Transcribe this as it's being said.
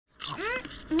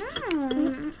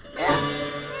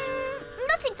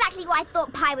I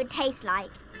thought pie would taste like.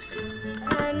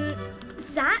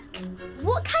 Zach,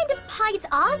 what kind of pies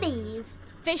are these?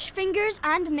 Fish fingers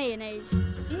and mayonnaise.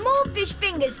 More fish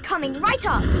fingers coming right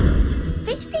up.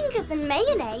 Fish fingers and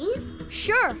mayonnaise?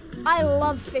 Sure, I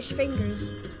love fish fingers.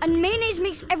 And mayonnaise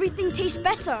makes everything taste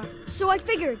better. So I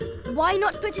figured, why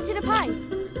not put it in a pie?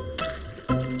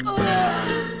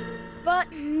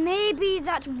 But maybe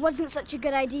that wasn't such a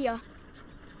good idea.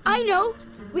 I know!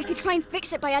 We could try and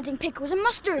fix it by adding pickles and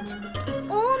mustard.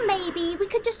 Or maybe we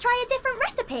could just try a different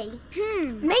recipe.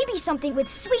 Maybe something with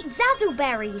sweet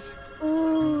zazzleberries.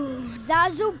 Ooh,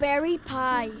 zazzleberry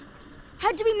pie.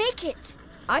 How do we make it?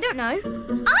 I don't know.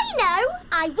 I know!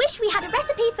 I wish we had a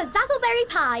recipe for zazzleberry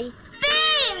pie.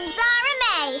 Boom, Zara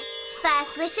May!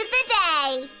 First wish of the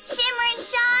day. Shimmer and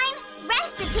shine,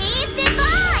 recipe is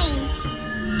divine!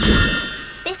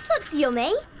 This looks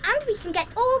yummy. And we can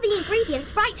get all the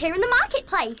ingredients right here in the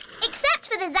marketplace. Except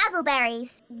for the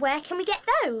zazzleberries. Where can we get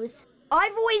those?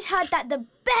 I've always heard that the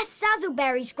best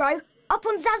zazzleberries grow up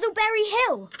on Zazzleberry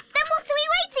Hill. Then what are we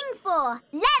waiting for?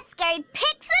 Let's go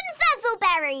pick some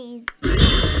zazzleberries.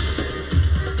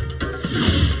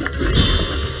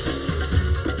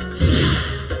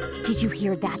 Did you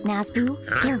hear that, Nazboo?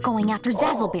 They're going after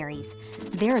Zazzleberries.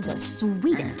 They're the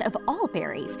sweetest of all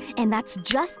berries, and that's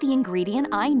just the ingredient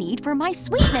I need for my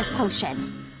sweetness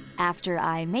potion. After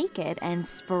I make it and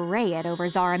spray it over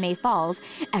Zara May Falls,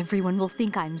 everyone will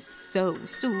think I'm so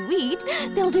sweet,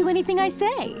 they'll do anything I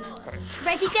say.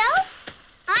 Ready, girls?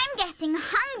 I'm getting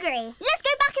hungry. Let's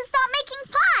go back and start making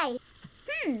pie.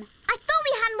 I thought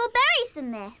we had more berries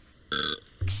than this.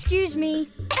 Excuse me.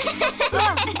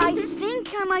 I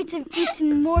think I might have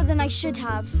eaten more than I should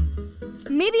have.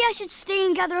 Maybe I should stay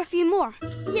and gather a few more.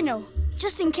 You know,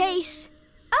 just in case.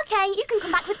 Okay, you can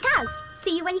come back with Kaz.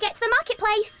 See you when you get to the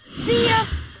marketplace. See ya!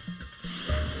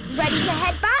 Ready to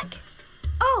head back?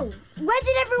 Oh, where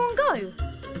did everyone go?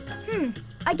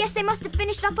 I guess they must have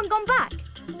finished up and gone back.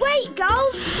 Wait,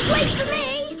 girls! Wait for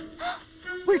me!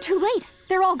 We're too late.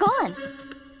 They're all gone.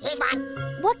 Here's one.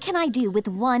 What can I do with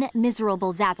one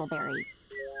miserable Zazzleberry?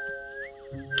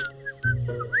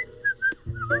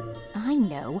 I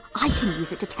know. I can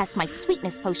use it to test my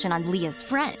sweetness potion on Leah's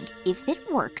friend. If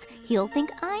it works, he'll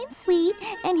think I'm sweet,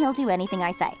 and he'll do anything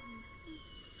I say.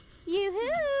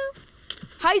 Yoo-hoo!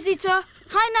 Hi, Zeta.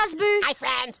 Hi, Nazboo. Hi,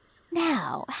 friend.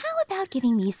 Now, how about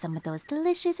giving me some of those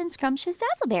delicious and scrumptious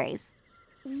Zazzleberries?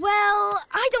 Well,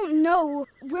 I don't know.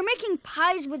 We're making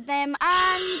pies with them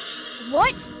and...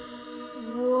 What?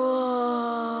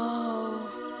 Whoa.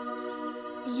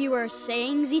 You were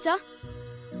saying, Zeta?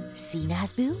 See,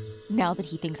 Nazboo? Now that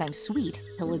he thinks I'm sweet,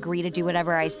 he'll agree to do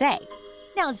whatever I say.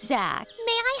 Now, Zach,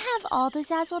 may I have all the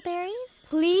Zazzleberries?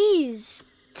 Please,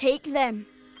 take them,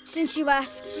 since you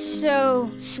asked so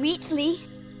sweetly.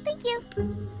 Thank you.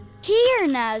 Here,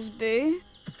 Nazboo.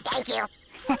 Thank you.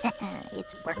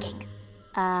 It's working.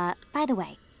 By the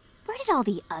way, where did all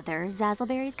the other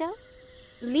Zazzleberries go?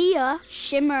 Leah,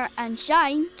 Shimmer, and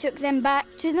Shine took them back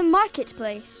to the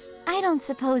marketplace. I don't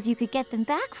suppose you could get them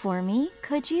back for me,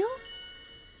 could you?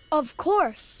 Of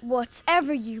course.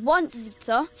 Whatever you want,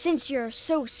 Zeta, since you're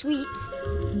so sweet.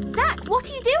 Zach, what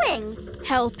are you doing?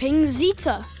 Helping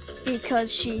Zeta, because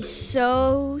she's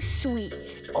so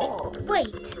sweet. Oh,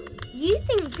 wait. You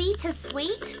think Zeta's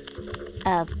sweet?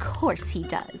 Of course he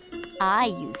does. I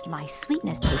used my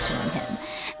sweetness potion on him.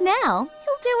 Now,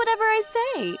 he'll do whatever I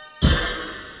say.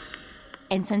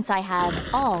 And since I have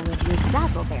all of your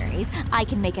Zazzleberries, I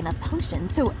can make enough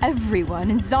potions so everyone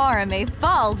in Zara May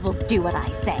Falls will do what I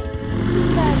say.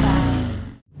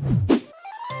 Bye-bye.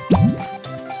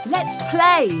 Let's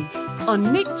play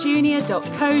on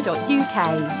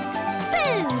nickjunior.co.uk.